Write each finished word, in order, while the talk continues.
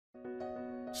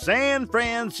San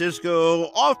Francisco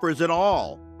offers it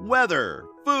all: weather,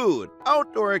 food,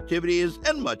 outdoor activities,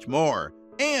 and much more.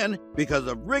 And because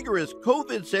of rigorous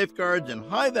COVID safeguards and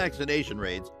high vaccination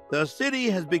rates, the city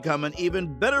has become an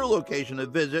even better location to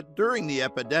visit during the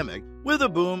epidemic, with a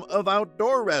boom of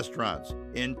outdoor restaurants.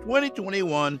 In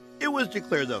 2021, it was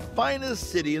declared the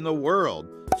finest city in the world.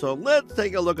 So let's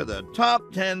take a look at the top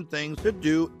 10 things to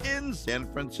do in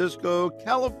San Francisco,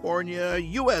 California,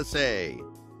 USA.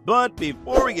 But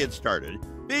before we get started,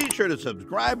 be sure to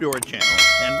subscribe to our channel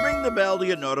and ring the bell to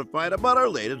get notified about our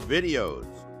latest videos.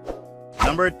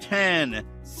 Number 10.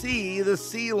 See the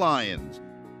sea lions.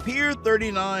 Pier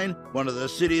 39, one of the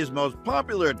city's most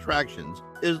popular attractions,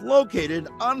 is located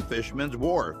on Fisherman's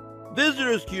Wharf.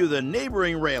 Visitors queue the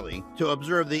neighboring railing to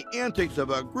observe the antics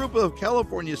of a group of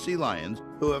California sea lions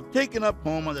who have taken up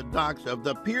home on the docks of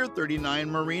the Pier 39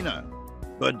 marina.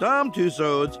 Madame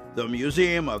Tussauds, the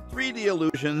Museum of 3D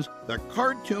Illusions, the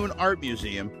Cartoon Art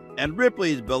Museum, and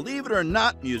Ripley's Believe It or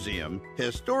Not Museum,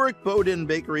 historic Bodin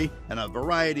Bakery, and a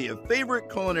variety of favorite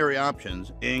culinary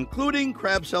options, including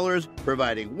crab sellers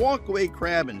providing walkaway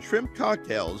crab and shrimp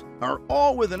cocktails, are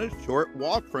all within a short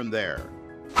walk from there.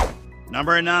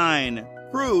 Number 9.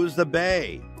 Cruise the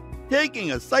Bay.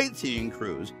 Taking a sightseeing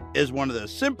cruise is one of the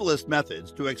simplest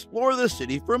methods to explore the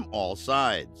city from all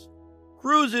sides.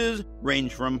 Cruises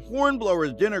range from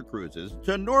Hornblower's dinner cruises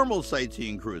to normal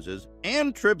sightseeing cruises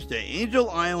and trips to Angel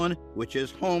Island, which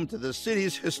is home to the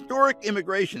city's historic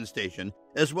immigration station,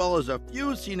 as well as a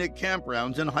few scenic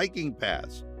campgrounds and hiking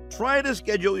paths. Try to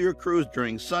schedule your cruise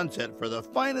during sunset for the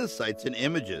finest sights and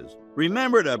images.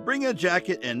 Remember to bring a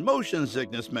jacket and motion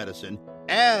sickness medicine,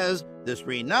 as this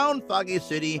renowned foggy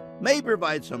city may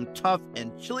provide some tough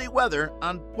and chilly weather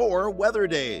on poor weather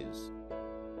days.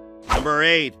 Number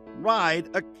 8. Ride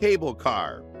a cable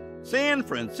car. San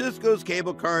Francisco's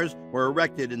cable cars were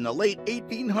erected in the late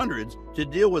 1800s to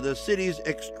deal with the city's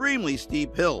extremely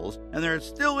steep hills, and they're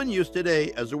still in use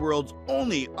today as the world's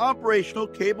only operational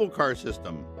cable car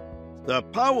system. The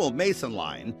Powell-Mason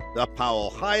Line, the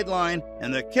Powell-Hyde Line,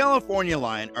 and the California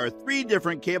Line are 3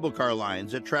 different cable car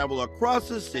lines that travel across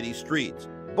the city streets.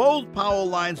 Both Powell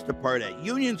lines depart at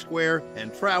Union Square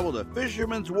and travel to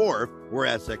Fisherman's Wharf,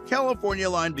 whereas the California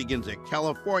Line begins at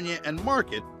California and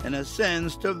Market and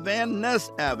ascends to Van Ness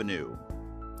Avenue.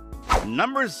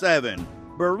 Number 7.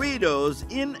 Burritos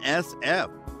in SF.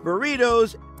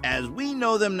 Burritos, as we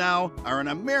know them now, are an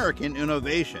American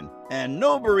innovation, and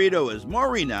no burrito is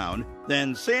more renowned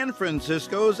than San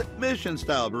Francisco's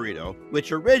Mission-style burrito,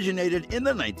 which originated in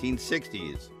the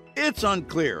 1960s. It's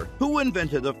unclear who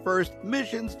invented the first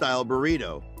Mission-style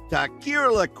burrito.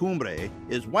 Taqueria La Cumbre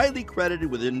is widely credited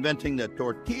with inventing the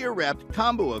tortilla-wrapped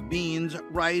combo of beans,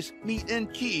 rice, meat,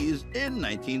 and cheese in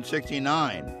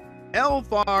 1969. El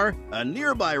Far, a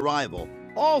nearby rival,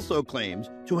 also claims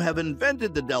to have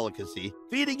invented the delicacy,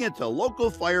 feeding it to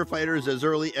local firefighters as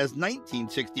early as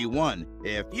 1961.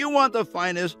 If you want the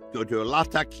finest, go to La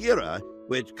Taqueria,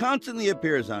 which constantly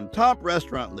appears on top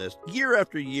restaurant lists year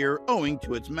after year owing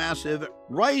to its massive,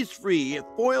 rice-free,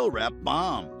 foil-wrapped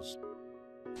bombs.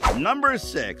 Number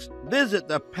 6. Visit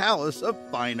the Palace of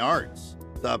Fine Arts.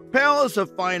 The Palace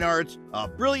of Fine Arts, a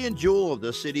brilliant jewel of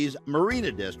the city's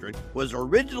Marina District, was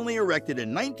originally erected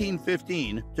in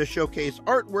 1915 to showcase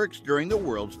artworks during the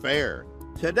World's Fair.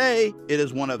 Today, it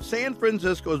is one of San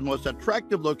Francisco's most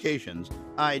attractive locations,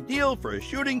 ideal for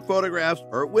shooting photographs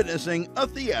or witnessing a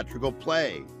theatrical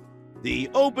play. The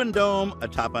open dome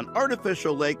atop an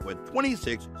artificial lake with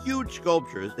 26 huge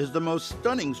sculptures is the most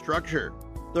stunning structure.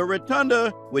 The rotunda,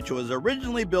 which was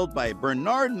originally built by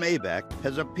Bernard Maybach,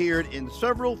 has appeared in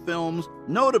several films,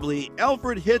 notably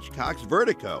Alfred Hitchcock's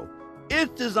Vertigo.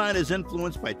 Its design is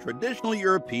influenced by traditional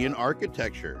European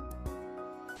architecture.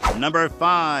 Number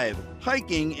 5.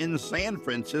 Hiking in San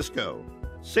Francisco.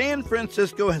 San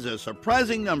Francisco has a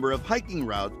surprising number of hiking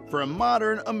routes for a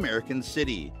modern American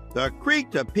city. The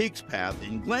Creek to Peaks path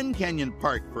in Glen Canyon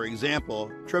Park, for example,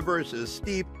 traverses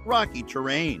steep, rocky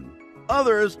terrain.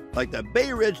 Others, like the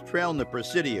Bay Ridge Trail in the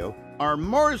Presidio, are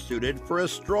more suited for a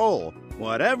stroll.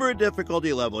 Whatever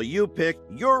difficulty level you pick,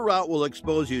 your route will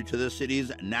expose you to the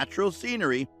city's natural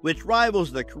scenery, which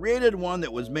rivals the created one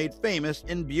that was made famous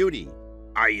in beauty.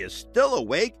 Are you still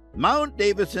awake? Mount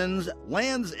Davidson's,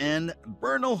 Land's End,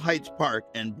 Bernal Heights Park,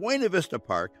 and Buena Vista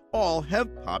Park all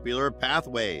have popular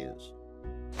pathways.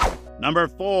 Number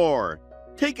 4.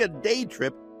 Take a day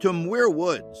trip to Muir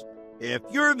Woods. If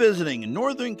you're visiting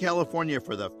Northern California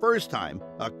for the first time,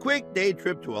 a quick day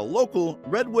trip to a local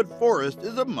redwood forest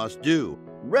is a must-do.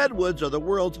 redwoods are the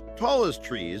world's tallest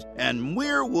trees, and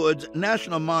Muir Woods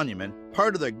National Monument,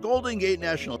 part of the Golden Gate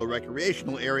National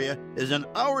Recreational Area, is an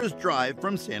hour's drive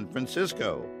from San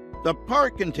Francisco. The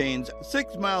park contains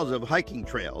 6 miles of hiking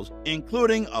trails,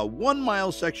 including a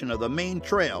 1-mile section of the main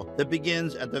trail that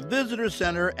begins at the Visitor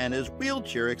Center and is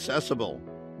wheelchair accessible.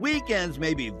 Weekends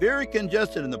may be very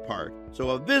congested in the park, so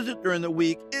a visit during the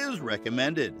week is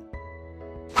recommended.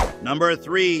 Number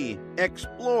 3.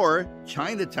 Explore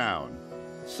Chinatown.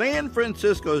 San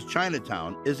Francisco's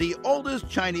Chinatown is the oldest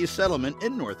Chinese settlement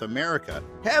in North America,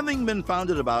 having been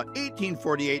founded about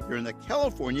 1848 during the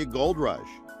California Gold Rush.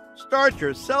 Start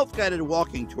your self-guided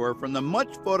walking tour from the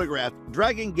much-photographed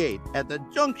Dragon Gate at the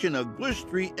junction of Bush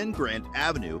Street and Grant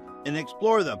Avenue and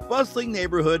explore the bustling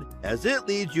neighborhood as it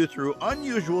leads you through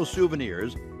unusual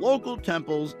souvenirs, local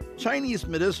temples, Chinese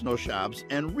medicinal shops,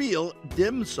 and real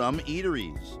dim sum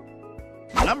eateries.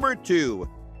 Number 2.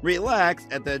 Relax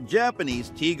at the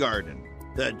Japanese Tea Garden.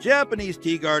 The Japanese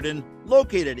Tea Garden,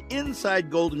 located inside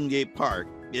Golden Gate Park,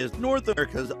 is North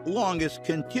America's longest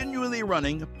continually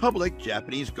running public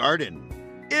Japanese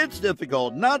garden. It's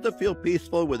difficult not to feel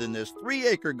peaceful within this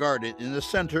 3-acre garden in the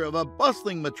center of a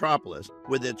bustling metropolis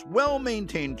with its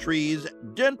well-maintained trees,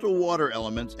 gentle water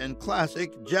elements, and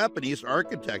classic Japanese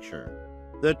architecture.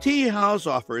 The tea house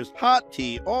offers hot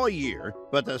tea all year,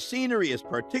 but the scenery is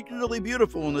particularly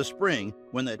beautiful in the spring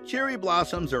when the cherry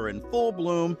blossoms are in full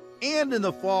bloom and in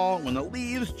the fall when the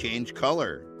leaves change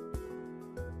color.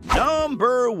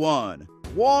 Number 1.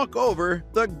 Walk over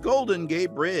the Golden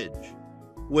Gate Bridge.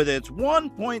 With its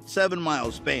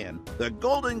 1.7-mile span, the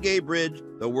Golden Gate Bridge,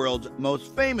 the world's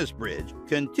most famous bridge,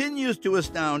 continues to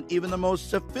astound even the most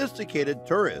sophisticated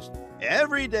tourists.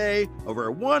 Every day,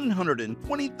 over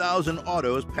 120,000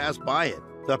 autos pass by it.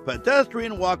 The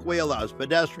pedestrian walkway allows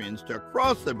pedestrians to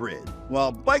cross the bridge,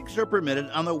 while bikes are permitted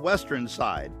on the western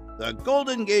side. The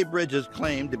Golden Gate Bridge is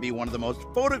claimed to be one of the most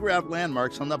photographed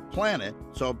landmarks on the planet,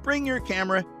 so bring your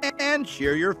camera and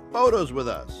share your photos with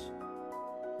us.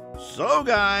 So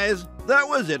guys, that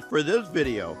was it for this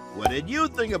video. What did you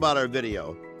think about our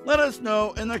video? Let us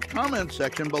know in the comments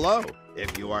section below.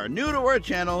 If you are new to our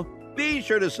channel, be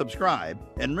sure to subscribe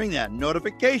and ring that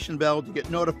notification bell to get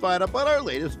notified about our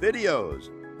latest videos.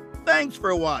 Thanks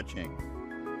for watching.